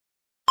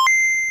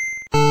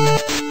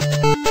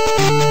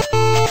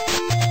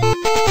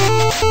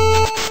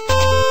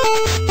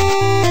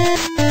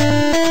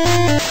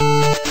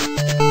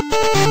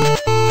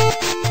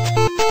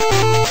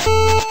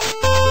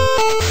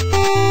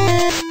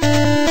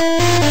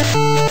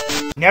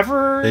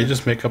Never. They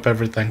just make up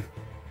everything.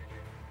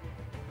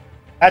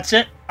 That's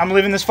it. I'm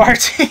leaving this fire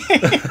team.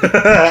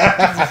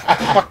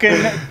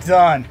 Fucking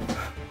done.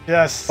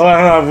 Yes. Oh,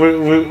 I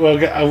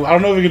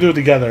don't know if we can do it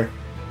together.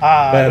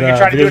 But, we can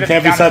try to do it at the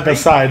count of side by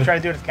side. Try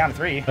to do it at the count of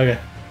 3. Okay.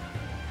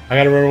 I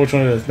gotta remember which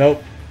one it is.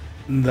 Nope.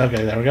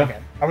 Okay, there we go. Okay.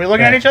 Are we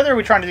looking at each other, or are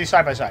we trying to do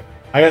side by side?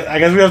 I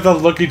guess we have to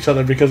look at each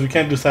other because we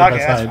can't do side by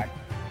side. That's fine.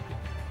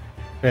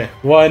 Okay,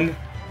 1,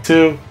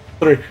 2,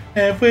 3.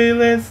 And we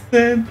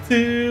listen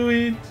to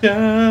each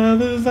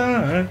other's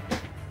heart,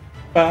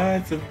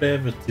 fights if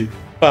ever too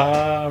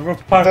far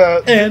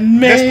apart.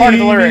 This part of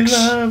the lyrics,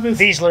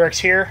 these lyrics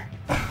here,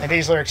 and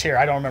these lyrics here.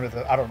 I don't remember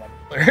the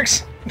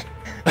lyrics.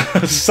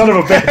 Son of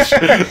a bitch.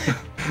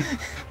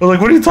 We're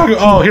like, what are you talking?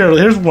 Oh,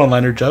 here's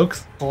one-liner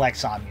jokes.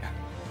 Flex on you.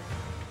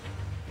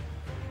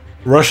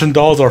 Russian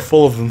dolls are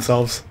full of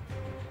themselves.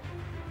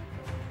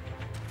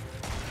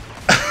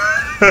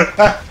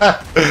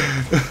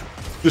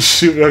 Just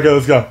shoot me. Okay,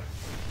 let's go.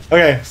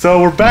 Okay,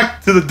 so we're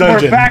back to the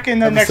dungeon. We're back in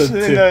the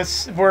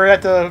we're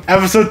at the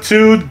episode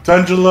 2,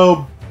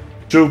 Dungealo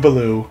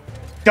Jubaloo.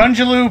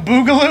 Dungealo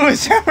Boogaloo?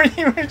 Is that what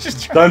you were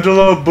just trying?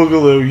 Dungealo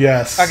Boogaloo,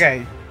 yes.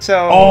 Okay,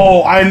 so.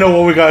 Oh, I know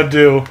what we gotta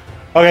do.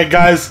 Okay,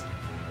 guys,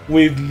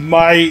 we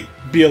might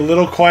be a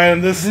little quiet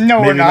in this.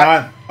 No, maybe we're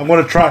not. I'm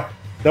gonna try.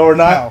 No, we're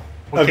not.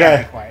 No, we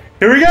can't be quiet.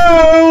 Here we go.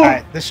 All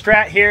right, the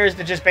strat here is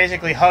to just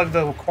basically hug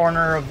the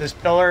corner of this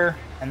pillar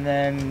and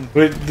then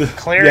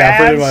clear ads,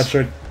 pretty much.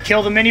 Right.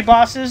 Kill the mini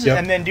bosses,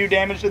 and then do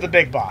damage to the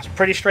big boss.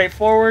 Pretty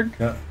straightforward.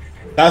 Yeah.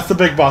 That's the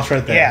big boss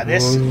right there. Yeah,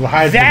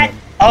 that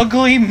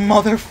ugly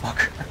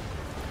motherfucker.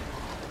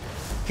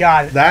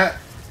 God, that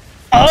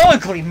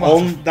ugly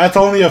motherfucker. That's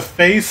only a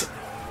face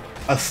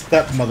a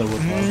stepmother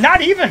would love.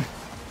 Not even.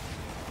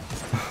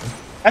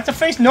 That's a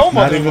face no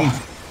mother would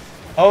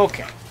love.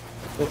 Okay.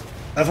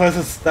 That's why I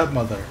said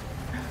stepmother.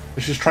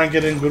 But she's trying to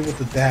get in good with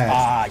the dad.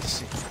 Ah, I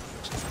see.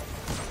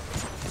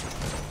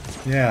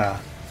 Yeah.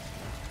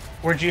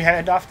 Where'd you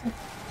head off to?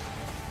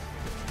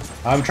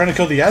 I'm trying to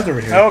kill the ads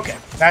over here. Okay,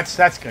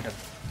 that's good.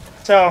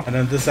 So. And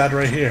then this ad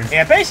right here.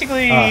 Yeah,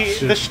 basically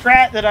the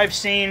strat that I've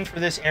seen for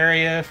this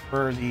area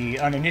for the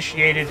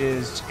uninitiated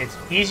is it's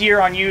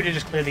easier on you to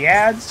just clear the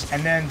ads,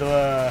 and then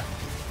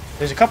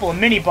there's a couple of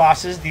mini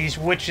bosses, these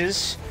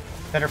witches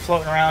that are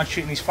floating around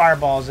shooting these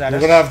fireballs at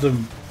us. We're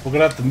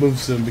gonna have to move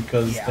soon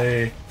because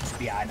they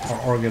I know.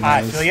 are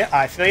organized.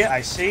 I feel you.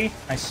 I see.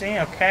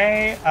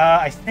 Okay.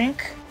 I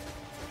think.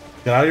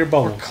 Get out of your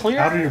bubble. We're clear.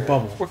 Out of your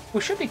bubble.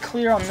 We should be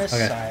clear on this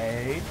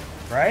side,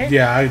 right?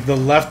 Yeah, the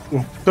left.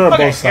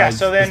 Both sides. Yeah.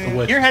 So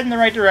then you're heading the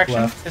right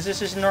direction because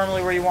this is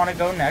normally where you want to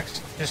go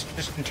next,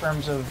 just in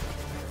terms of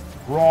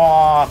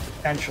raw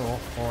potential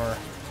for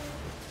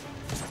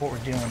what we're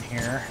doing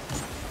here.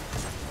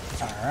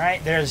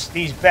 Alright, there's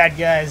these bad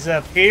guys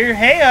up here.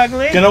 Hey,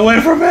 Ugly! Get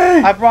away from me!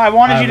 I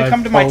wanted you to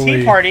come to my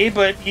tea party,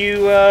 but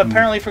you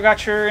apparently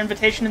forgot your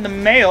invitation in the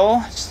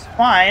mail. It's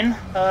fine.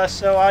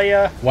 So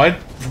I...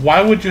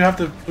 Why would you have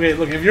to... Wait,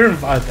 look, if you're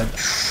invited...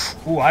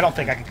 Ooh, I don't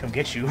think I can come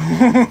get you.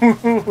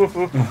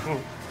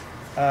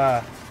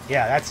 Yeah,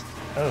 that's...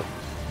 Oh.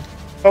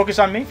 Focus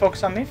on me. I've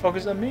been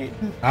focusing.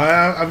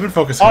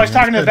 Oh, I was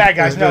talking to the bad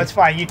guys. No, it's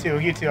fine. You too.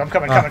 I'm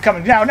coming. No.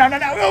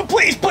 Oh,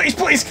 please.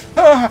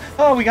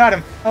 Oh, we got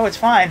him. Oh, it's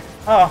fine.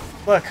 Oh,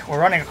 look, we're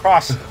running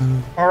across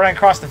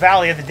the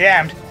Valley of the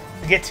Damned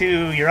to get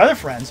to your other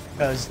friends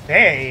because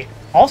they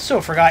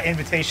also forgot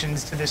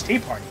invitations to this tea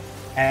party.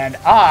 And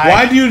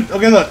Why do you...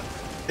 Okay, look.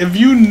 If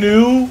you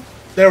knew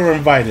they were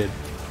invited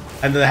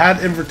and they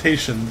had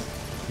invitations,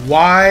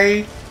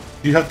 why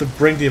do you have to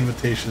bring the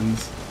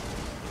invitations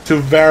to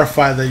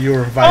verify that you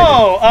were invited?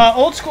 Oh,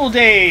 old school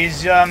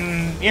days.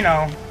 You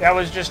know, that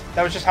was just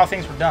how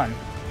things were done.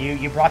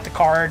 You brought the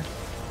card,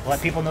 let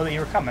people know that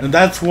you were coming. And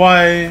that's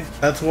why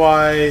it's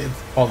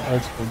called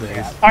old school days.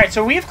 Yeah. All right,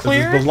 so we've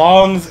cleared. It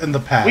belongs in the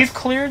past. We've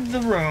cleared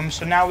the room,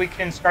 so now we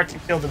can start to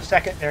kill the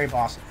secondary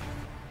bosses.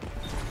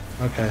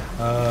 Okay.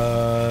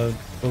 So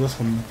this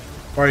one.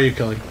 Where are you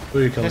killing? Who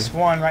are you killing? This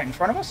one right in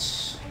front of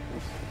us.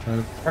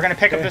 We're gonna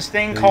pick up this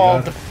thing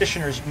called the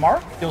Petitioner's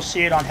Mark. You'll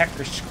see it on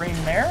Hector's screen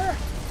there.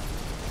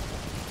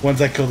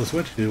 Once I kill the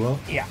switch, you will?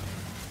 Yeah.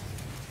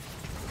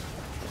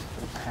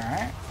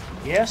 Alright.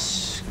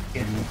 Yes.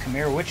 Come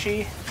here,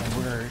 Witchy. And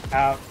we're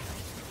out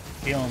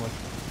dealing with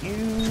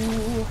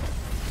you.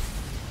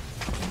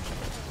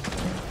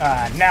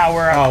 Now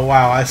we're... Oh,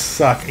 wow. I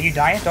suck. Are you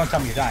dying? Don't tell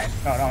me you're dying.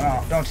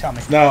 No. Don't tell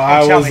me. No,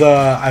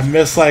 I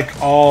missed,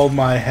 like, all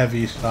my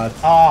heavy shots.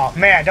 Oh,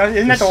 man.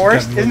 Isn't that the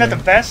worst? Isn't that the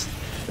best?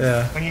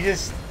 Yeah. When you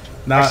just...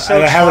 Now, so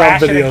and I have it on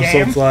video, so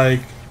it's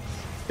like...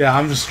 Yeah,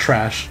 I'm just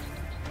trash.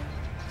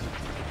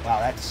 Wow,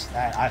 I fucked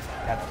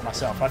that up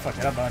myself. I fucked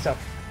it up by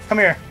myself. Come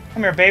here,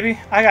 baby.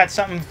 I got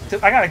something.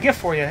 I got a gift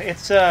for you.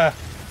 It's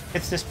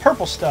this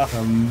purple stuff.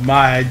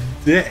 My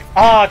dick.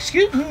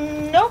 Excuse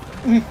me. Nope.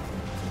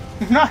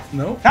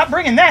 Nope. Not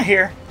bringing that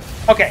here.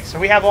 Okay, so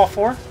we have all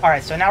 4. All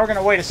right, so now we're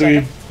gonna wait a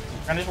second.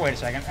 We're gonna just wait a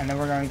second, and then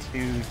we're going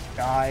to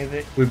dive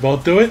it. We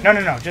both do it?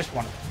 No, just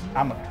one.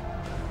 I'm okay.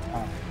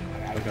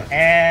 Okay.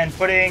 And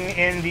putting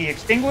in the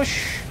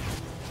extinguish.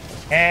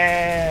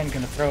 And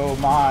gonna throw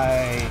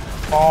my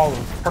ball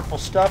of purple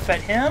stuff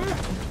at him.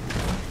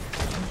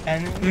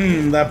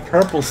 And that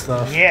purple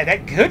stuff. yeah,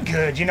 that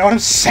good. You know what I'm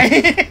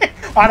saying?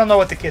 I don't know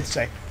what the kids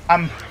say.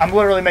 I'm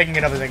literally making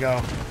it up as I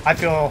go.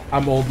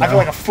 I'm old now. I feel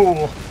like a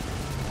fool.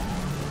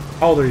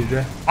 How old are you,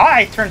 Jay?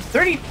 I turned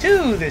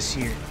 32 this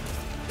year.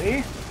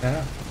 See?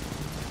 Yeah.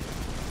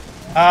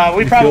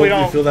 We probably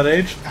don't. You feel that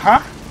age?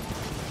 Huh?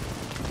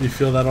 You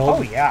feel that old?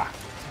 Oh yeah.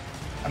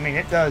 I mean,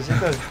 it does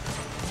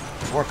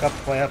work up,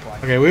 play up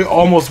like. Okay, we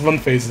almost won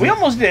phases. We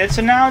almost did.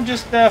 So now,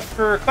 just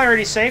for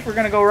clarity's sake, we're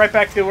gonna go right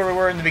back to where we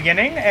were in the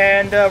beginning,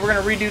 and we're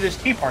gonna redo this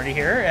tea party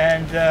here.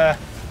 And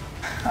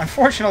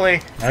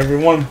unfortunately,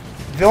 everyone.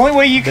 The only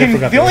way you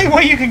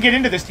can get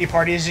into this tea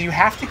party is you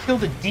have to kill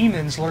the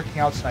demons lurking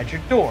outside your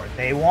door.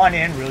 They want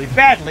in really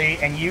badly,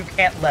 and you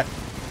can't let them.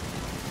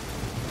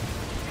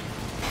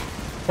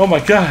 Oh my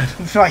god!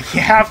 Like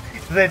you have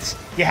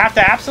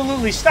to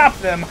absolutely stop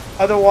them,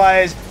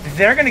 otherwise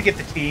they're gonna get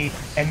the tea,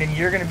 and then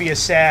you're gonna be a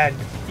sad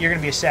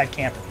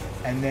camper,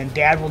 and then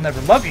Dad will never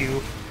love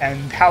you.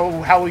 And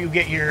how will you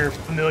get your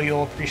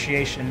familial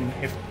appreciation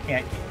if you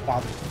can't get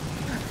father?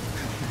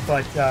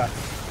 But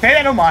pay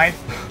that no mind.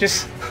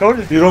 Just go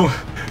to.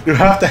 You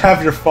have to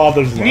have your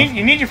father's love.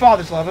 You need your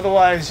father's love,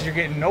 otherwise you're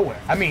getting nowhere.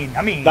 I mean.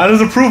 That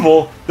is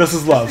approval. This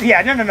is love.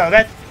 Yeah, no.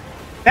 That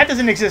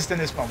doesn't exist in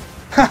this moment.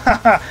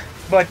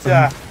 But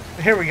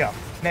here we go.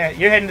 Now,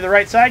 you're heading to the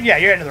right side. Yeah,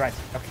 you're heading to the right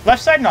side. Okay.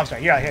 Left side? No, I'm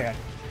sorry. You're out here.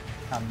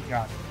 You're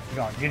on. You're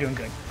going. You're doing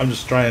good. I'm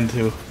just trying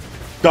to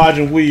dodge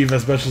and weave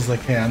as much as I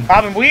can.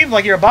 Bob and weave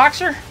like you're a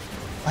boxer?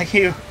 Like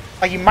you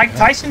Mike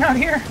Tyson out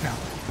here? No.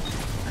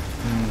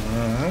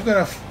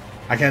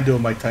 I can't do a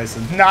Mike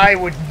Tyson. No, I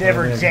would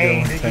never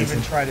deign to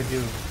even try to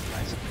do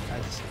Tyson.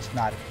 It's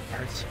not. It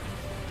hurts.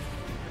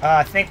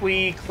 I think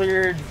we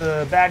cleared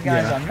the bad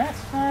guys on that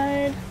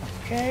side.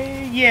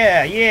 Okay.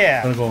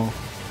 Yeah. I'm gonna go.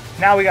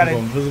 Now we gotta go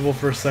invisible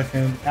for a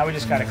second. Now we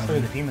just gotta clear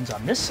the demons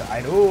on this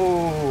side.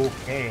 Ooh,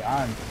 okay.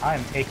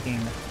 I'm taking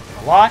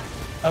a lot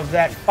of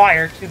that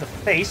fire to the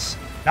face.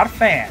 Not a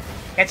fan.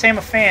 Can't say I'm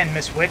a fan,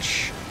 Miss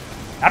Witch.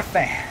 Not a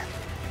fan.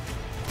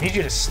 Need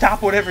you to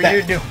stop whatever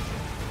you're doing.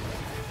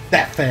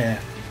 That fan.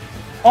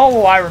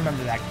 Oh, I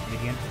remember that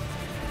comedian.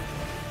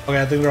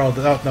 Okay, I think they're all.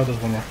 Oh, no,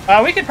 there's one more.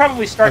 We could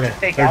probably start to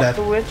take out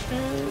the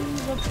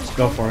witches.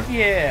 Go for it.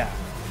 Yeah.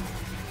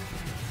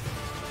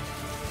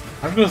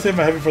 I'm gonna save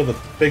my heavy for the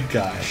big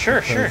guy. Sure.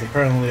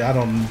 Apparently, I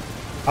don't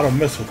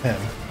mess with him.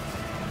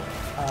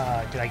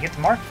 Did I get the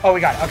mark? Oh, we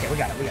got it. Okay, we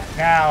got it.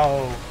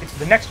 Now it's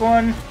the next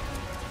one.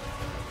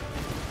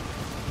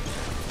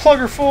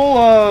 Plugger full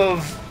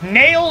of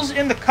nails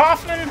in the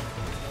coffin.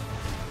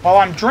 While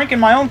I'm drinking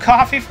my own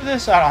coffee for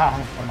this,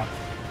 I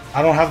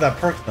don't have that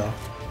perk though.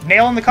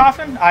 Nail in the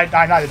coffin? I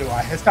neither do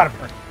I. It's not a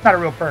perk. It's not a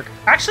real perk.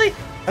 Actually,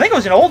 I think it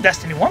was an old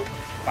Destiny 1 perk,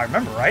 if I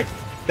remember right.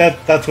 That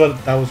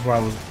was where I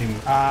was thinking.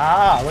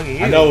 Ah, look at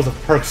you. I know it was a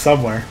perk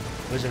somewhere.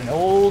 It was an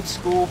old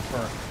school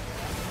perk.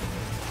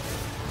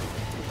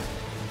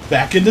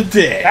 Back in the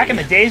day. Back in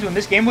the days when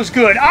this game was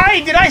good.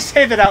 Did I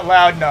say that out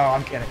loud? No,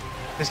 I'm kidding.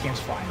 This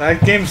game's fine.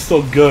 That game's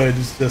still good.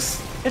 It's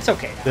just it's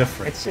okay now.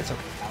 Different. It's okay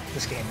now.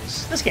 This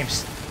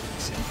game's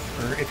decent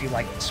for if you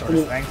like this sort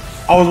of thing.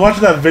 I was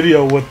watching that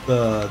video with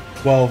the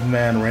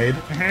 12-man raid.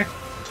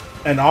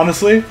 And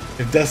honestly,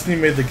 if Destiny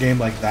made the game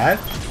like that,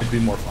 it'd be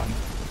more fun.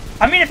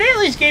 I mean, if they at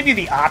least gave you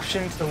the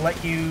option to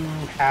let you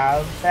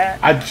have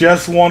that. I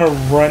just want to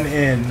run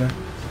in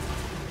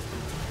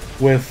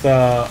with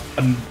a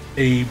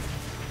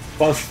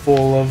bus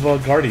full of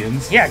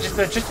guardians. Yeah,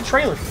 just a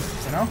trailer for it,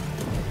 you know?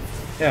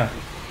 Yeah.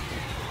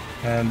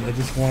 And I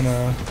just want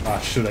to... Ah,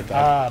 shoot, I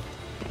died.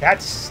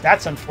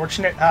 That's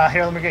unfortunate.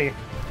 Here, let me get you.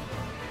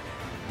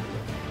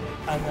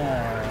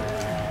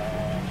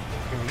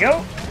 Here we go.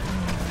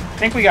 I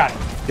think we got it.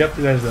 Yep,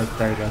 there he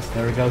goes.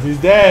 There he goes.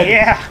 He's dead.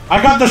 Yeah. I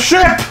got the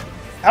ship!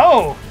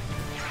 Oh.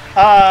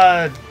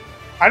 I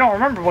don't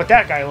remember what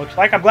that guy looks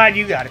like. I'm glad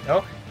you got it,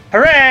 though.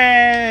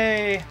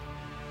 Hooray!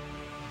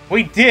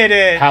 We did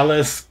it!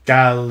 Palace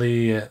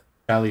Galliot.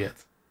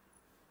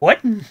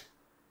 What?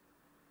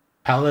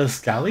 Palace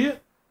Galliot?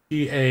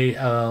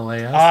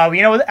 P-A-L-L-A-S?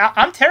 You know,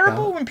 I'm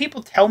terrible when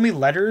people tell me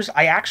letters.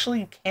 I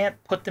actually can't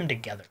put them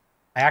together.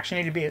 I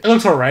actually need to be... It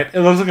looks alright.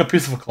 It looks like a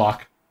piece of a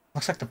clock.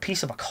 Looks like the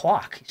piece of a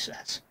clock, he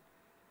says.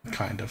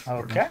 Kind of.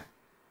 Okay.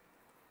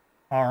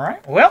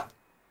 Alright, well...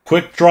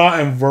 Quick draw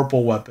and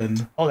Vorpal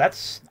weapon. Oh,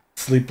 that's...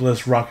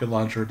 Sleepless rocket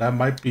launcher. That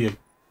might be a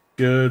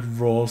good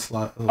roll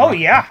slot. Oh,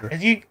 yeah.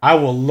 I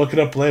will look it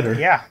up later.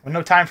 Yeah, well,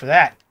 no time for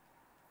that.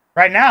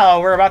 Right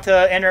now, we're about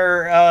to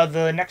enter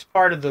the next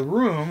part of the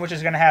room, which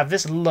is going to have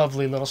this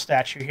lovely little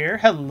statue here.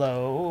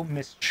 Hello,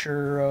 Miss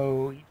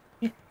Churro.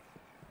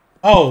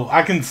 Oh,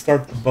 I can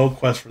start the bow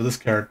quest for this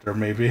character,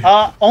 maybe.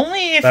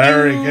 Only if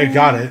I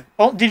got it.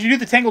 Oh, did you do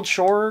the Tangled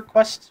Shore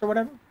quests or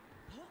whatever?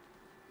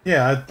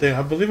 Yeah,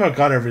 I believe I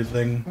got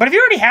everything. But if you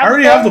already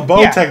have the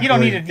bow, technically. You don't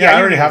need to... Yeah, I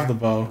already have the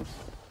bow.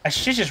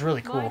 She's just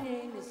really cool,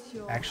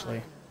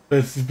 actually.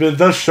 It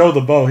does show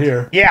the bow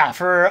here. Yeah,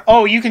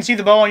 oh, you can see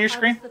the bow on your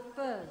screen?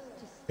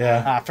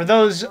 Yeah. For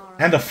those...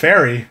 And a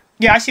fairy.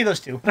 Yeah, I see those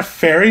two. A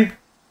fairy?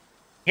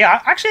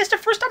 Yeah, actually, it's the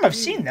first time I've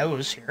seen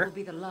those here. Will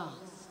be the last.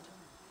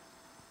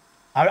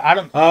 I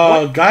don't...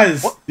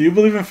 Guys, do you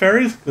believe in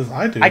fairies? Because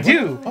I do. I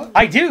do.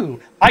 I do.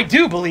 I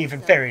do believe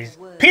in fairies.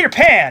 Peter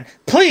Pan,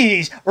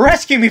 please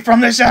rescue me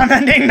from this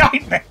unending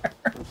nightmare.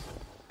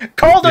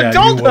 Called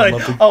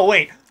adulthood. Oh,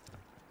 wait.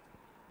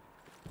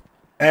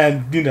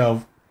 And, you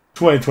know,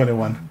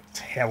 2021.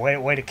 Yeah,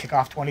 way to kick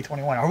off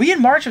 2021. Are we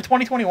in March of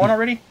 2021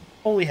 already?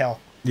 Holy hell.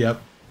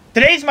 Yep.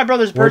 Today's my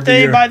brother's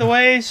birthday, by the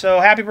way, so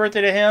happy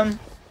birthday to him.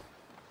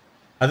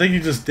 I think you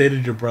just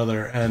dated your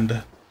brother,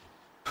 and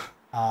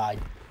I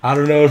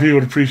don't know if he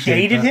would appreciate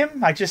dated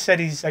him? I just said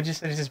it's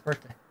his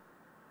birthday.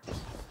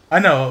 I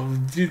know,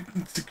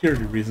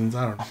 security reasons.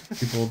 I don't know.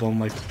 People don't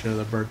like to share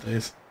their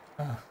birthdays.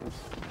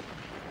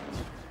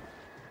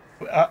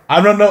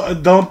 I don't know.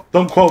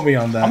 Don't quote me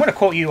on that. I'm gonna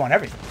quote you on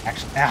everything.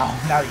 Actually, now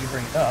that you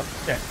bring it up,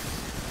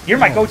 you're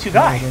my go-to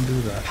guy. No, don't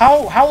do that.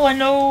 How will I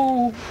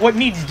know what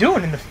needs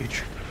doing in the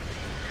future?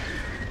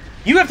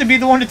 You have to be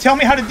the one to tell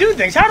me how to do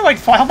things. How do I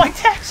file my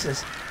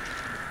taxes?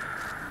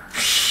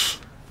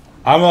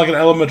 I'm like an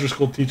elementary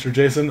school teacher,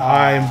 Jason.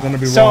 I'm gonna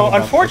be wrong. So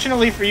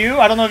unfortunately for you,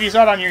 I don't know if you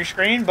saw it on your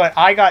screen, but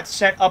I got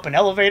sent up an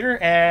elevator,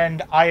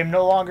 and I am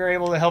no longer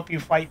able to help you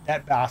fight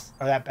that boss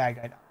or that bad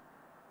guy.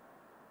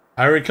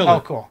 I already killed it.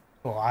 Oh, cool.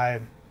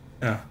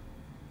 Yeah.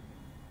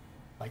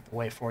 Like the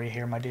wait for you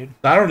here, my dude.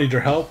 I don't need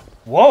your help.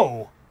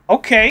 Whoa.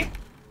 Okay.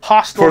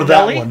 Hostile for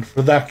Nelly. That one,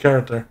 for that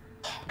character.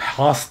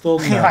 Hostile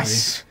Nelly.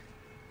 Nice.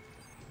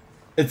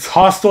 It's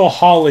Hostile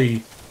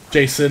Holly,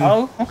 Jason.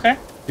 Oh, okay.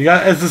 You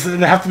got. They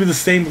have to be the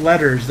same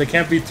letters. They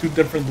can't be two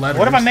different letters.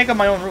 What if I make up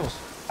my own rules?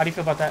 How do you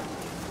feel about that?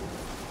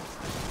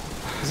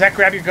 Does that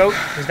grab your goat?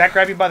 Does that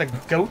grab you by the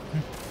goat?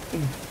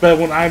 But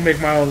when I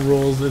make my own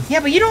rules, it's yeah,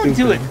 but you don't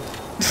stupid. do it.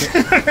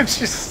 It's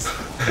just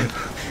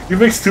you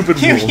make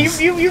stupid rules.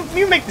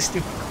 You make the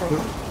stupid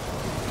rules.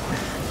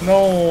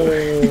 No,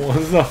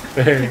 it's not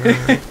fair.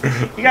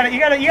 you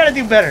gotta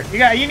do better.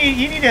 You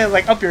need to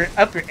like up your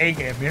A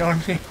game. You know what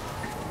I mean?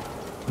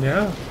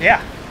 Yeah.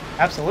 Yeah,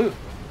 absolutely.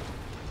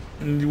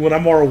 When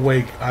I'm more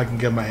awake, I can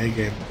get my A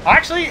game.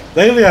 Actually,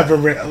 lately I've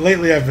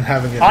been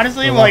having it.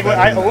 Honestly, like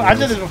I've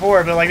said this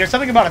before, but like there's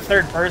something about a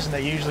third person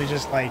that usually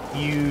just like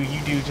you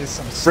do just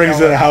some brings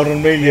it out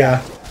on me.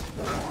 Yeah.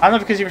 I don't know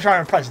because you were trying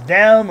to impress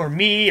them or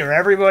me or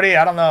everybody.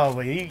 I don't know,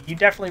 but you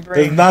definitely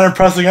bring. It's not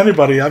impressing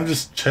anybody. I'm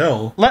just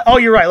chill. Oh,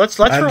 you're right. Let's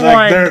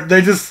rewind. Like,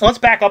 they just. Let's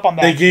back up on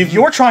that.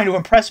 You're trying to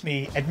impress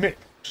me. Admit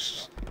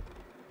it.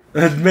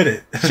 Admit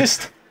it.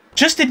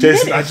 Just admit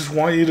Jason, it. I just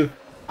want you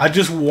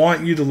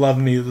to love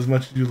me as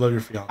much as you love your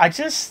fiance. I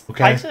just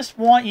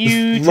want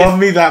you to love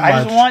me that much.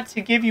 I just want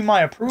to give you my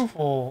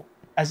approval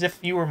as if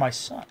you were my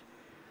son.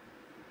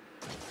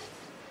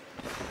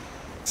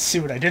 See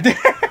what I did there?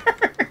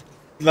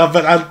 No,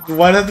 but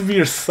why does it have to be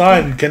your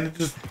son? Can it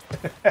just...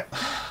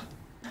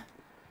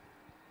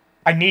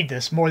 I need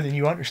this more than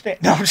you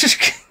understand. No, I'm just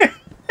kidding.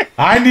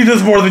 I need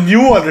this more than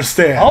you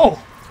understand. Oh.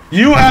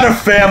 You had a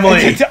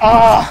family.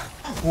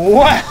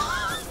 What?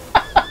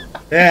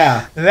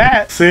 Yeah.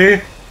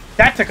 See?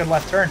 That took a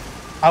left turn.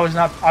 I was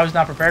not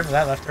prepared for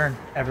that left turn,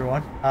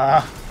 everyone.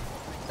 Yeah.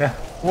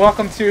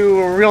 Welcome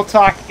to Real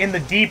Talk in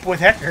the Deep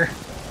with Hector.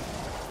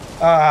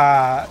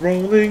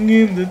 Rolling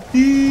in the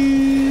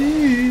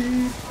deep.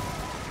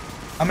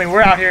 I mean,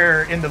 we're out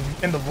here in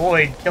the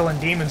void, killing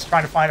demons,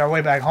 trying to find our way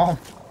back home.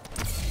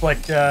 But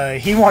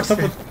he wants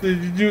to.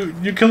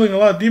 You're killing a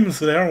lot of demons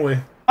today, aren't we?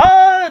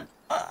 A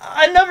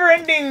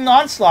never-ending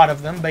onslaught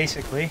of them,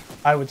 basically.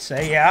 I would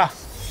say, yeah.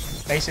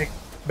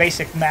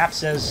 Basic map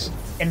says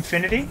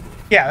infinity.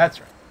 Yeah, that's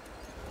right.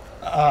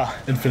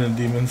 Infinite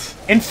demons.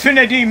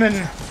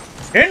 Infinidemon.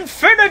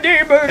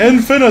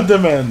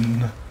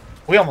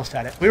 We almost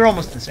had it. We were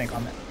almost in sync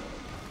on that.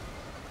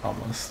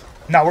 Almost.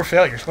 No, we're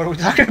failures. What are we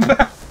talking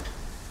about?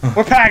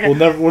 We're packing.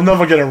 We'll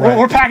never get it right.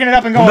 We're packing it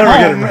up and going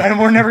home, and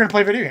we're never gonna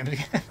play video games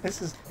again.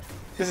 This is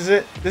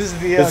it. This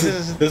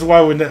is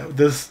why we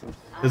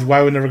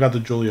never got the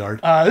Juilliard.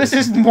 This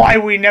is why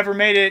we never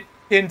made it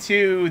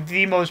into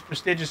the most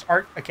prestigious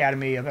art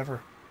academy I've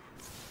ever.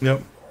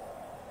 Yep.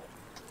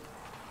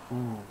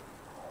 Ooh.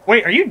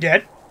 Wait, are you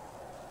dead?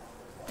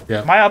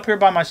 Yeah. Am I up here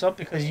by myself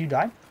because you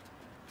died?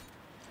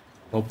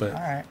 A little bit.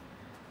 All right.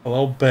 A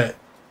little bit.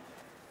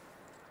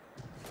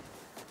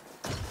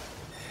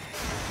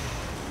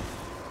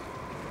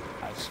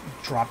 I'll just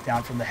drop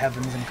down from the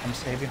heavens and come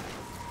save you.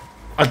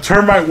 A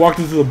termite walked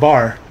into the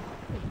bar.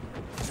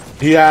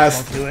 He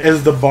asked,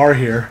 "Is the bar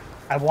here?"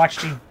 I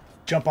watched you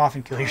jump off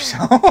and kill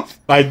yourself.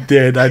 I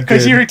did.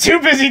 Because you were too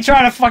busy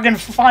trying to fucking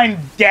find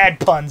dad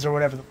puns or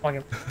whatever the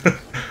fucking.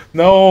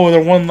 No,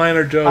 they're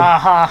one-liner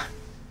jokes.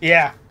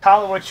 Yeah.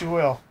 Call it what you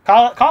will.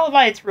 Call it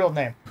by its real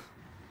name.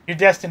 You're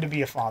destined to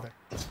be a father.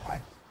 That's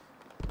fine.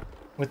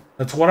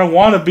 That's what I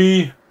want to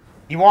be.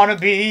 You want to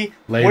be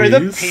where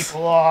the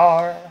people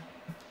are.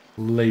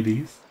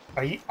 Ladies.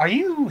 Are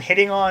you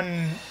hitting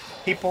on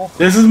people?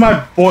 This is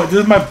my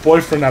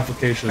boyfriend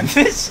application.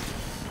 This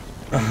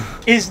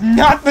is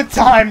not the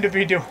time to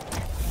be doing.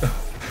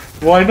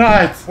 Why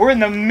not? We're in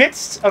the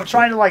midst of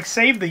trying to, like,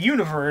 save the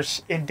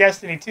universe in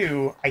Destiny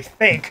 2, I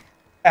think.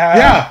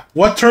 Yeah,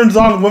 what turns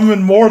on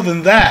women more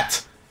than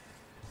that?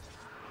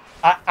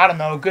 I don't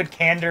know, good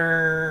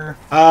candor,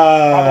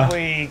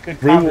 probably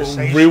good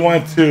conversation.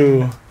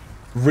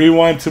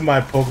 Rewind to my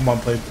Pokemon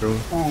playthrough.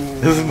 Ooh.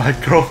 This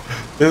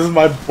is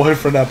my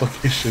boyfriend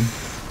application,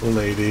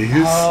 ladies.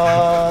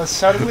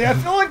 Suddenly I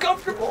feel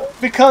uncomfortable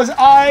because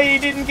I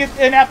didn't get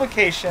an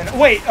application.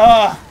 Wait,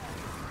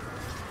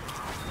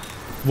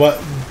 What?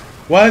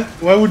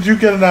 Why would you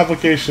get an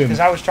application? Because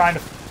I was trying to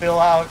fill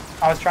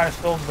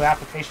the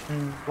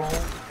application role.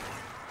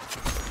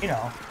 You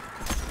know.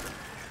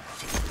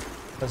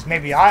 Because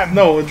maybe I'm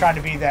trying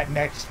to be that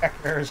next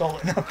Hector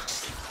Arizona.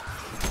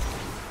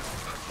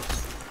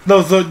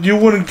 No, so you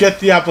wouldn't get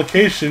the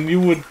application. You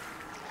would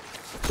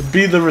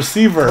be the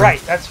receiver.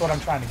 Right, that's what I'm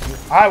trying to do.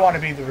 I want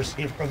to be the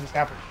receiver of this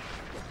application.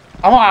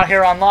 I'm out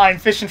here online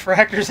fishing for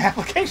Hector's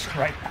application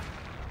right now.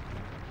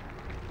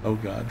 Oh,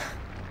 God.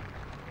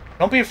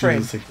 Don't be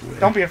afraid.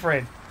 Don't be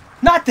afraid.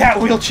 Not that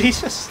wheel,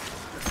 Jesus.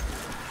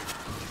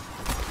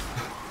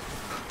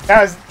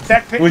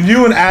 When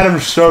you and Adam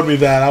showed me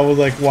that, I was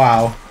like,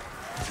 wow.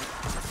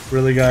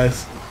 Really,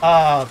 guys?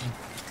 I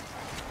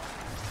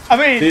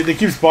mean... They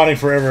keep spawning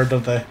forever,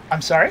 don't they?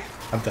 I'm sorry?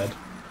 I'm dead.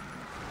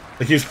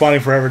 They keep spawning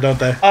forever, don't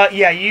they?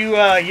 Yeah,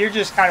 you're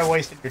just kind of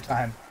wasting your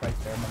time right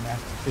there, my man.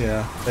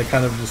 Yeah, they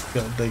kind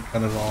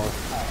of all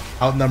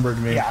outnumbered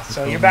me. Yeah,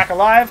 so you're back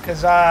alive,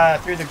 because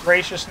through the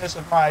graciousness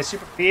of my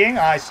super being,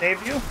 I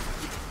saved you.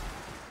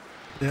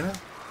 Yeah.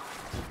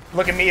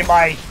 Look at me and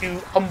my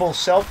humble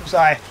self as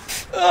I...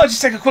 Oh,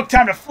 just take a quick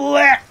time to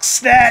flex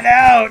that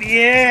out,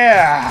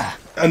 yeah!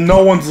 And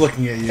no one's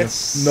looking at you.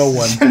 No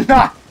one.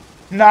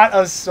 Not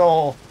a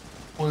soul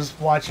was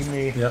watching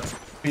me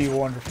be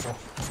wonderful.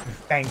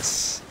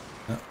 Thanks.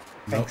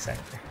 Thanks,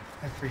 Hector.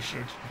 I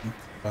appreciate you.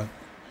 But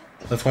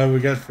that's why we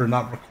get for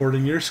not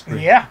recording your screen.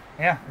 Yeah,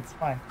 it's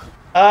fine.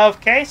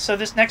 Okay, so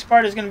this next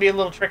part is going to be a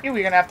little tricky.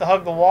 We're going to have to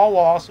hug the wall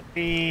while also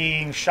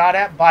being shot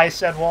at by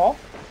said wall.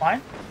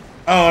 Fine.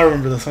 Oh, I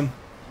remember this one.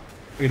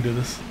 We can do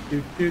this.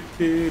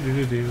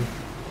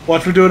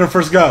 Watch me do it in the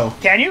first go.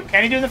 Can you?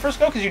 Can you do it in the first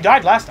go? Because you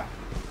died last time.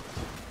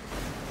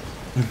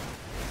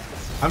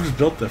 I'm just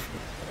built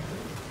different.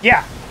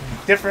 Yeah.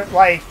 Different,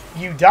 like,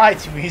 you die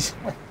too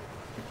easily.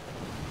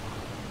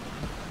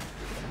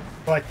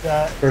 But,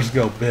 first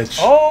go,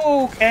 bitch.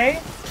 Okay.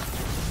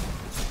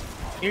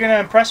 You're gonna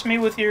impress me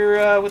with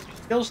your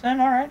skills then?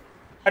 Alright.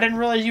 I didn't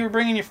realize you were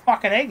bringing your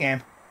fucking A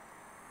game.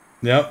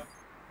 Yep.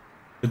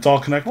 It's all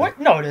connected. What?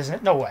 No, it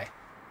isn't. No way.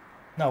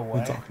 No way.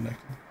 It's all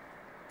connected.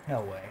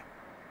 No way.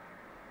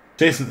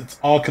 Jason, it's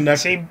all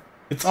connected. See?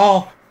 It's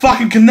all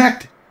fucking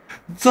connected.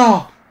 It's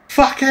all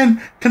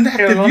fucking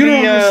connected. Here, you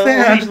don't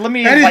understand let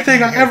me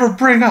anything I ever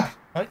bring up.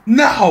 What?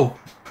 No!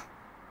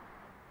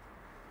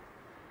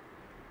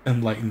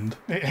 Enlightened.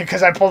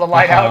 Because I pulled the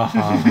light out.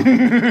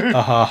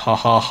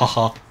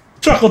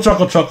 Chuckle,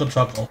 chuckle, chuckle,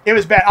 chuckle. It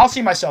was bad. I'll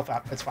see myself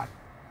out. It's fine.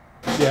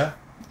 Yeah.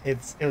 It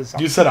was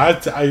something. You said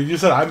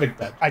I make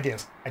bed. I do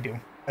say you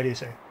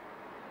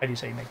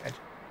make bed.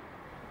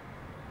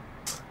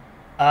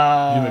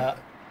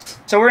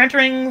 So we're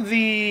entering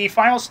the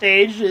final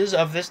stages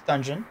of this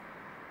dungeon.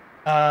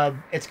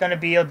 It's going to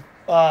be a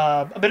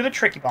bit of a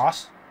tricky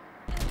boss.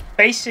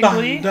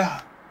 Basically,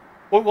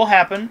 what will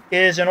happen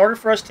is in order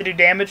for us to do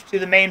damage to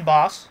the main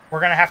boss, we're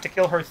going to have to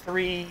kill her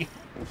 3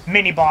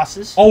 mini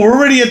bosses. Oh, we're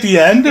already at the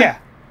end? Yeah.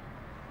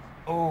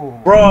 Oh,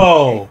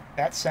 bro, okay.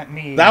 That sent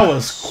me. That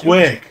was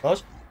quick.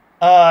 Close.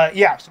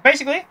 Yeah. So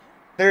basically,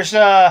 there's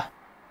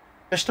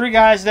 3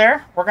 guys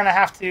there. We're gonna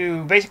have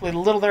to basically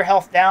whittle their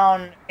health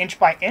down inch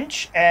by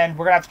inch, and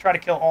we're gonna have to try to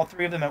kill all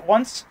 3 of them at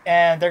once.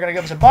 And they're gonna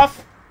give us a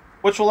buff,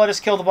 which will let us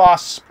kill the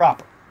boss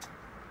proper.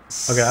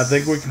 Okay, I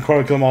think we can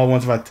probably kill them all at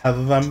once if I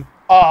tether them.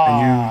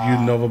 And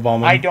you Nova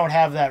bomb them. I don't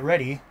have that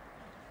ready,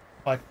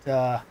 but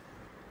how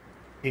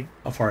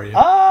far are you?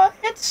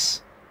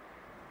 It's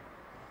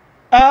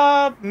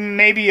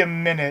maybe a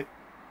minute.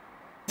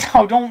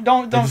 Oh, don't.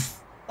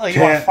 Oh,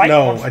 you want to fight?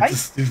 No, All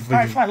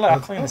right, fine. I'll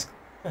clean this.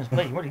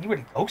 Wait, you ready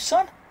to go,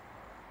 son?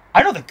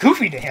 I know the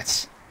Goofy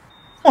dance.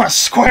 Want to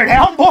square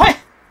down, boy?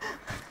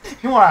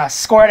 You want to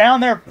square down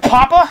there,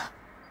 Papa?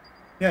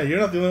 Yeah, you're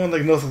not the only one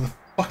that knows the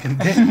fucking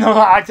dance. No,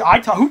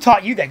 who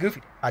taught you that Goofy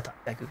dance? I taught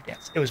you that Goofy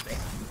dance. It was me.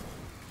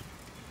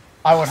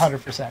 I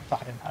 100%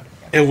 taught him how to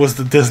dance. It was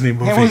the Disney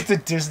movie. It was the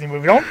Disney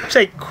movie. Don't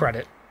take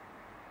credit.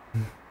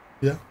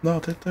 Yeah, no,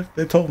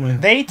 they told me.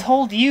 They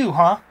told you,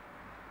 huh?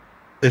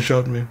 They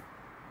showed me.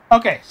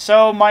 Okay,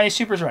 so my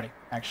super's ready,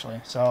 actually.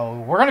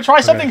 So we're gonna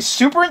try something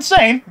super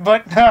insane,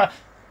 but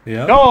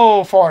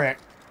go for it.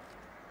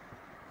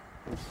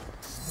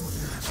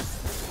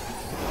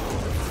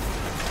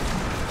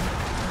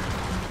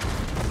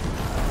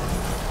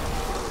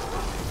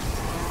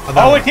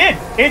 Oh, it did!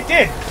 It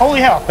did! Holy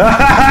hell!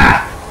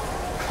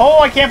 Oh,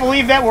 I can't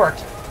believe that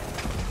worked.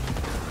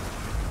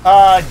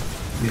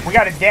 We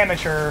gotta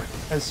damage her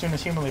as soon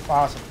as humanly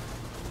possible.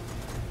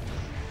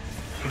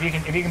 If you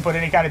can put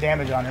any kind of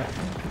damage on her.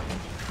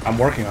 I'm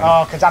working on it.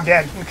 Oh, because I'm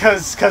dead.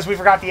 Because we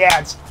forgot the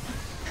ads.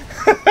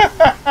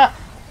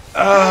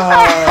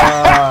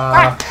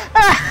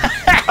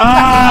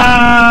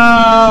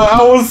 I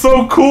was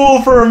so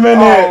cool for a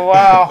minute. Oh,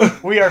 wow.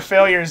 We are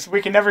failures.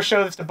 We can never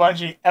show this to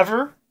Bungie,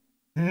 ever.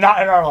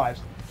 Not in our lives.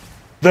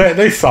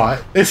 They saw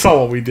it. They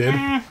saw what we did.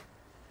 Maybe.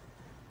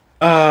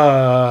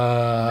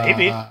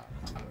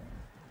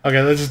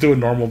 Okay, let's just do it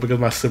normal because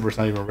my super's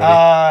not even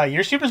ready.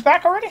 Your super's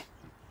back already?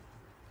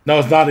 No,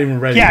 it's not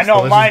even ready. Yeah, no,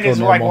 so mine is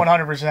like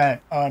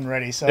 100%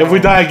 unready. So if we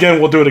die again,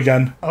 we'll do it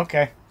again.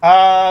 Okay.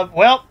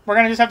 Well, we're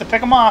gonna just have to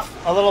pick them off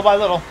a little by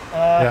little.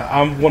 Yeah,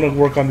 I'm gonna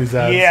work on these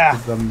ads. Yeah,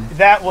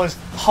 that was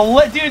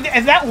dude.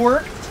 If that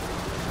worked,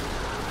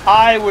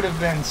 I would have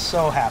been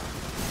so happy.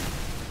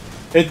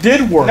 It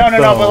did work. No,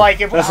 though. but like,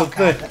 that's the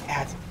thing. The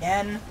ads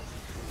again.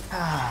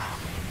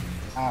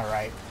 All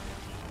right.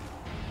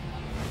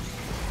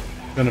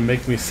 Gonna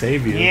make me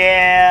save you.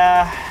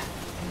 Yeah.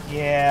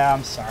 Yeah,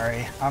 I'm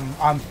sorry.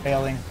 I'm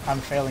failing. I'm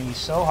failing you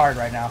so hard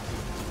right now.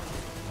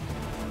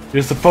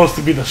 You're supposed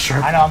to be the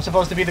sharp. I know. I'm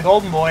supposed to be the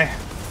golden boy,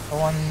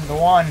 the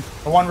one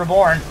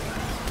reborn.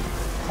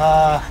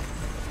 I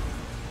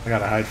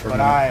gotta hide for a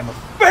minute. But I am a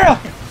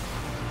failure.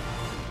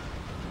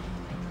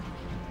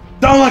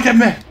 Don't look at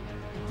me.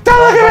 Don't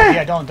look at me.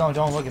 Yeah, don't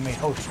look at me.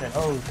 Oh shit.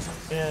 Oh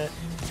shit.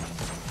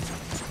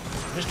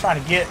 I'm just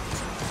trying to get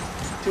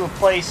to a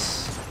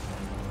place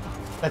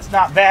that's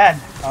not bad.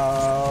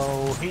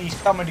 Oh, he's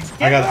coming to get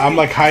me. I'm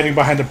like hiding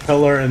behind a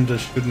pillar and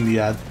just shooting the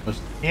ads.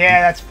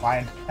 Yeah, that's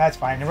fine. That's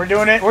fine. We're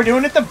doing it. We're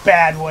doing it the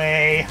bad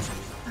way.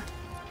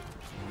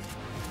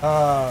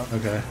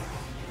 Okay.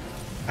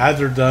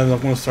 Ads are done.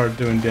 I'm gonna start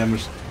doing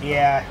damage.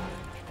 Yeah.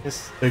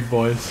 Just big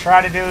boys.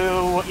 Try to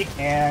do what you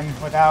can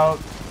without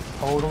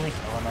totally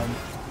killing them.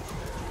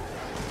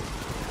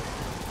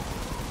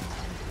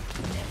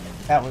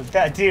 That was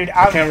that, dude.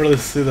 I can't really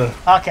see the.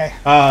 Okay.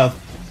 Yeah,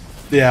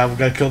 we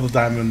gotta kill the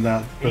diamond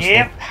now.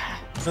 Yep.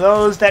 For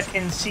those that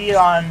can see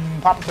on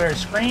Papa Bear's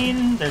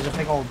screen, there's a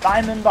big old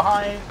diamond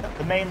behind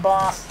the main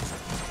boss.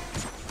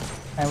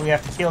 And we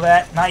have to kill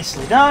that.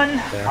 Nicely done.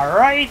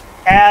 Alright.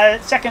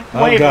 Second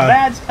wave of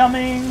ads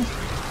coming.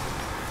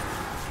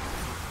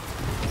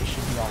 They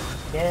should be all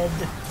dead.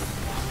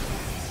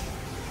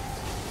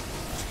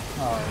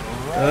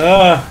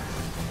 Alright.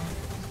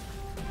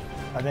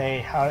 Are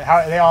they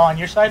all on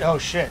your side? Oh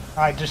shit.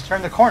 I just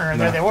turned the corner and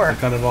there they were.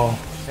 Kind of all.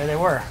 There they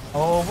were.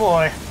 Oh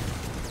boy.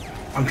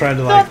 I'm trying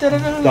to like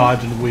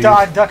dodge and weave.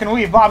 Duck and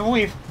weave, bob and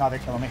weave. No, they're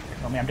killing me. They're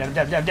killing me. I'm dead, I'm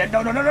dead, I'm dead, I'm dead.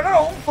 No, no, no, no, no,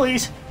 no,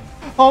 please.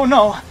 Oh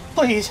no,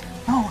 please.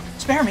 No,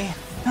 spare me.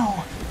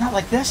 No, not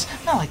like this.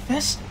 Not like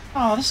this.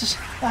 Oh, this is...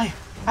 I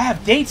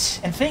have dates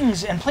and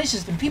things and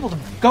places and people to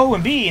go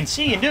and be and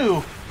see and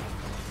do.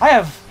 I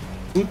have...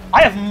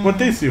 What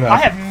dates do you have? I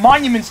have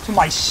monuments to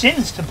my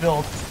sins to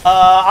build.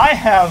 I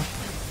have...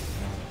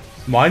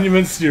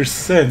 Monuments to your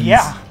sins?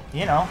 Yeah,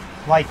 you know,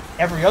 like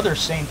every other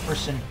sane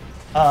person.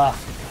 No!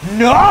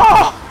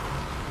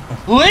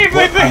 Leave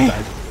me be!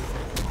 I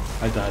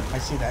died. I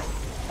see that.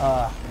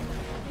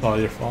 It's all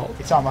your fault.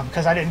 It's all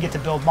because I didn't get to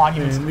build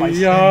monuments to my sins.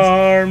 In the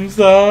arms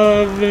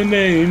of an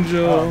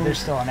angel. Oh, there's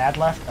still an ad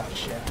left? Oh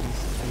shit,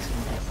 he's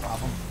gonna be a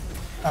problem.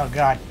 Oh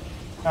god.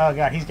 Oh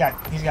god, he's got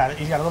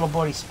a little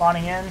buddy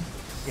spawning in.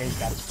 Yeah, he's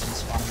got his buddy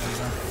spawning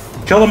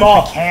in. Kill them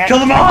all! I can't. Kill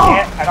them all!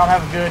 I don't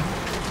have a good...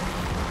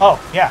 Oh,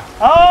 yeah.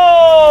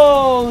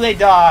 Oh, they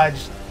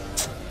dodged.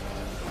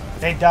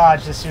 They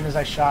dodged as soon as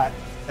I shot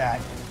that.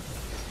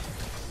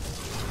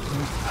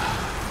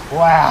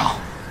 Wow.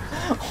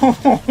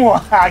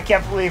 I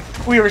can't believe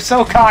we were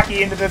so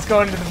cocky into this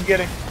going into the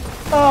beginning.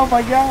 Oh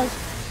my gosh.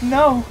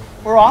 No.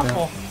 We're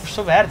awful. Yeah. We're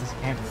so bad at this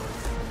game.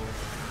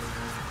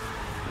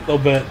 A little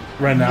bit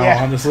right now,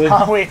 yeah. honestly.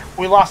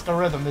 We lost the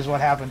rhythm is what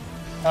happened.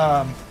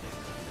 Where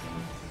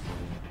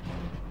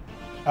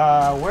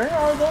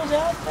are those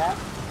at?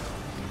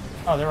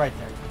 Oh, they're right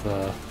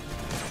there.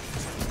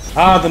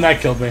 The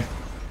night killed me.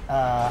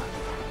 The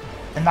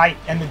night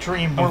and the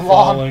dream were I'm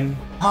long. Falling.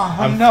 Oh,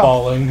 I'm no.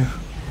 falling.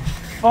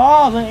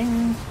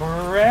 Falling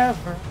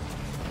forever.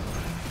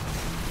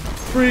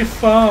 Free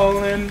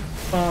falling,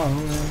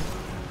 falling.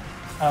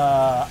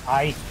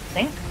 I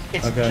think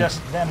it's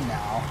just them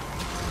now.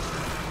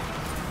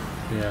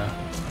 Yeah.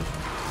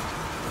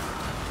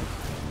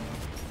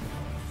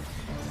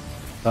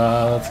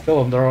 Let's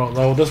kill them. They're all.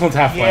 Oh, this one's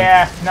halfway.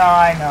 Yeah. No,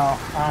 I know.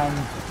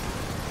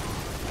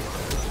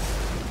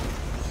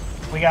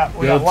 We got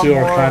one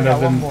more. Kind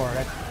of one more.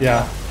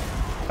 Yeah.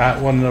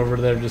 That one over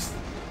there just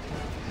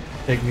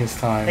taking his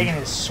time. Taking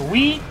his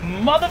sweet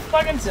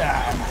motherfucking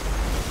time.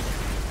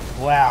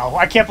 Wow.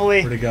 I can't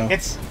believe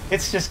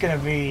it's just gonna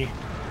be.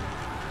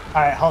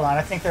 All right, hold on.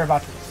 I think they're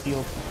about to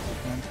steal.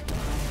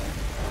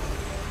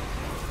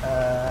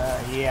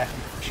 Yeah.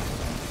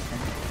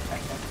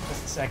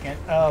 Just a second.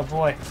 Oh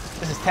boy,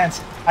 this is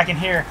tense. I can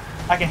hear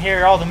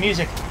all the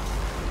music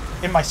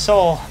in my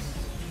soul.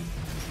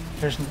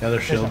 There's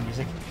no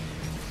music.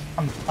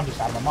 I'm just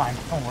out of my mind.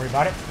 Don't worry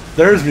about it.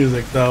 There's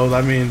music though.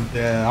 I mean,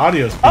 the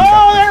audio's.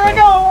 Oh, there we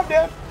go. I'm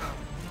dead.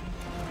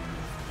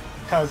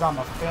 Because I'm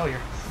a failure.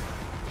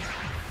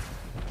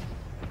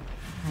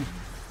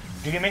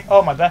 Did you get me?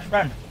 Oh, my best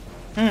friend.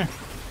 Yeah.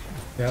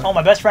 Oh,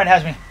 my best friend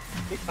has me.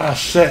 Ah,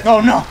 shit. Oh,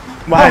 no.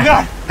 My oh,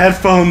 God.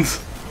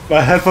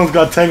 My headphones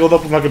got tangled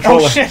up with my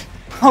controller. Oh, shit.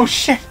 Oh,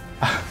 shit.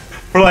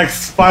 For like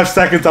 5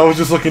 seconds, I was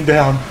just looking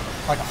down.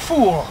 Like a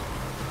fool.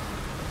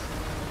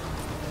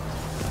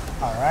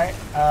 Alright.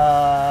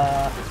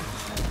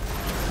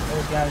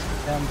 Those guys,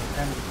 get them.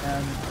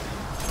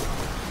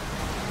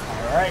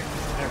 Alright.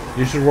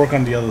 You should work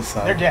on the other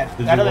side. They're dead.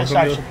 That other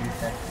side should be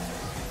dead.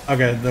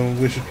 Okay, then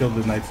we should kill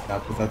the knights now,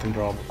 because I think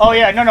they're all... Oh,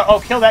 yeah, no. Oh,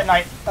 kill that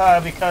knight,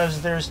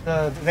 because there's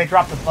they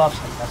drop the buffs.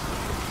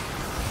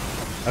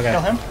 Okay.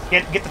 Kill him.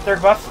 Get the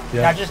third buff.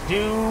 Yeah. Now just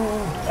do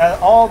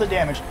all the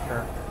damage to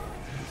her.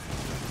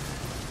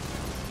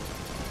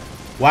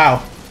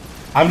 Wow.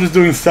 I'm just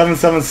doing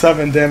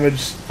 777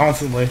 damage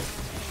constantly.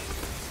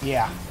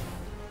 Yeah.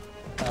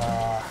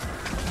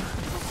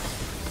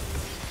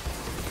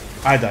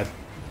 I died.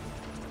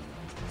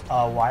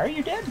 Why are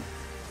you dead?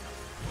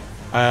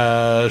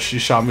 She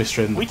shot me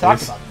straight in the face. We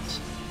talked about this.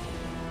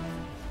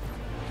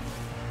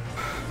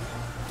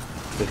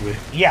 Did we?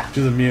 Yeah.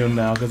 She's immune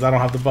now because I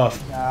don't have the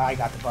buff. I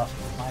got the buff.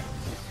 Mine.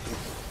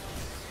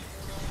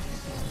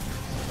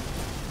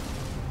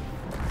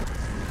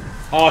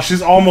 Oh,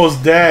 she's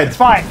almost dead. It's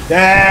fine.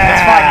 Yeah.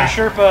 It's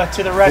fine. Your Sherpa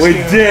to the rescue. We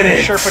did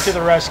it. Sherpa to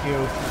the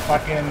rescue.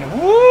 Fucking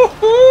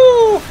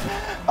woohoo!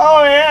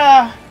 Oh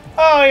yeah.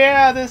 Oh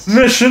yeah. This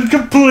mission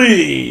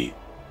complete.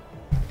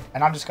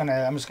 And I'm just gonna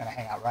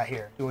hang out right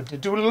here. Do a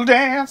little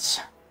dance.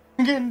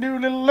 Do a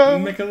little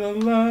love. Make a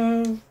little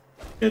love.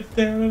 Get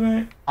down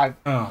tonight.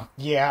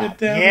 Yeah. Get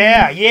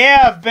down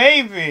Yeah,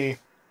 baby.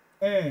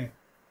 They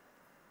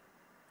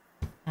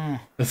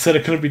said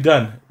it couldn't be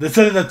done. They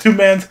said that 2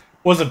 mans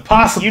wasn't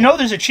possible. You know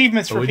there's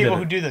achievements for we people did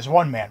who it. do this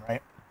 1 man,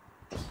 right?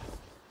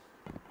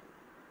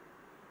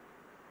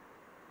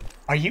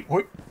 Are you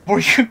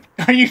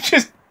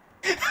just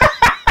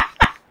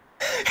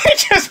he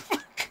just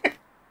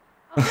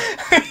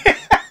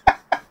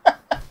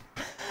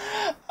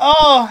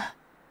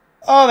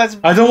Oh, that's...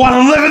 I don't want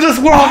to live in this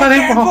world anymore.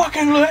 I can't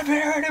fucking live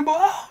here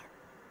anymore.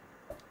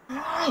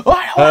 I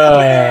don't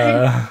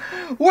want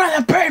to be where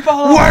the people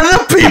are. Where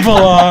the people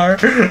are.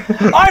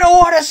 I don't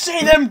want to see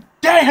them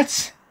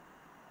dance.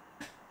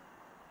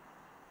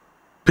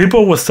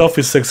 People with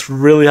selfie sticks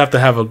really have to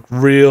have a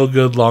real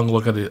good long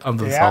look at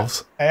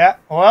themselves. Yeah.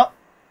 Well,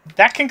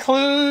 that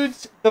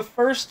concludes the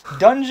first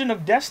Dungeon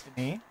of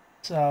Destiny.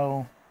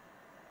 So,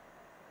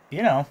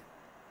 you know,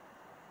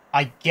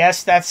 I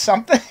guess that's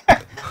something.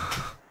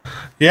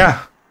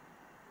 Yeah.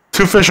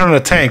 2 fish are in a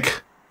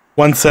tank.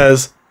 One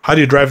says, "How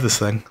do you drive this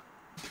thing?"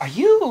 Are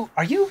you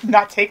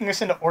not taking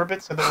us into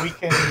orbit so that we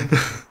can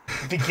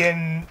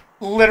begin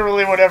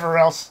literally whatever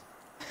else?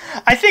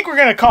 I think we're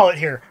gonna call it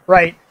here,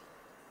 right?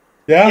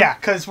 Yeah. Yeah,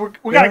 because we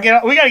gotta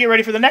get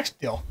ready for the next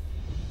deal.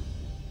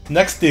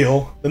 Next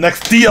deal. The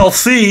next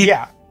DLC.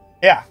 Yeah.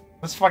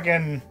 Let's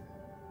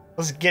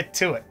get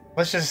to it.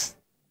 Let's just.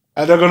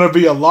 And they're gonna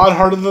be a lot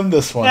harder than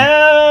this one.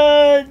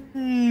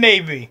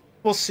 Maybe.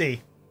 We'll see.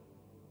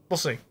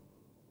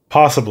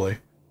 Possibly.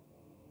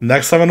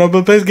 Next time on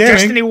NobodyPlays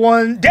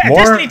Gaming.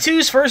 Destiny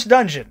 2's first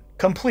dungeon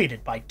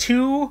completed by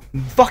 2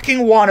 fucking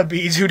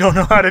wannabes who don't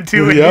know how to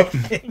do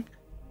anything.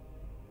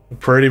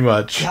 Pretty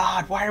much.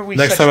 God, why are we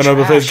Next such time on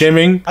NobodyPlays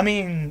Gaming. I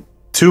mean,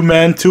 2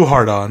 men, 2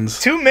 hard-ons.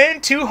 2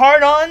 men, 2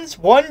 hard-ons,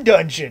 1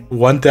 dungeon.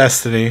 1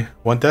 Destiny.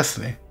 1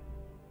 Destiny.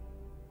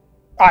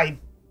 I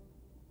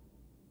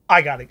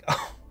gotta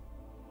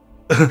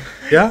go.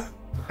 Yeah?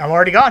 I'm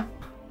already gone.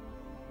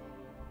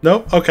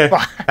 Nope. Okay.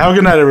 Bye. Have a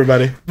good night,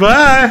 everybody.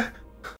 Bye.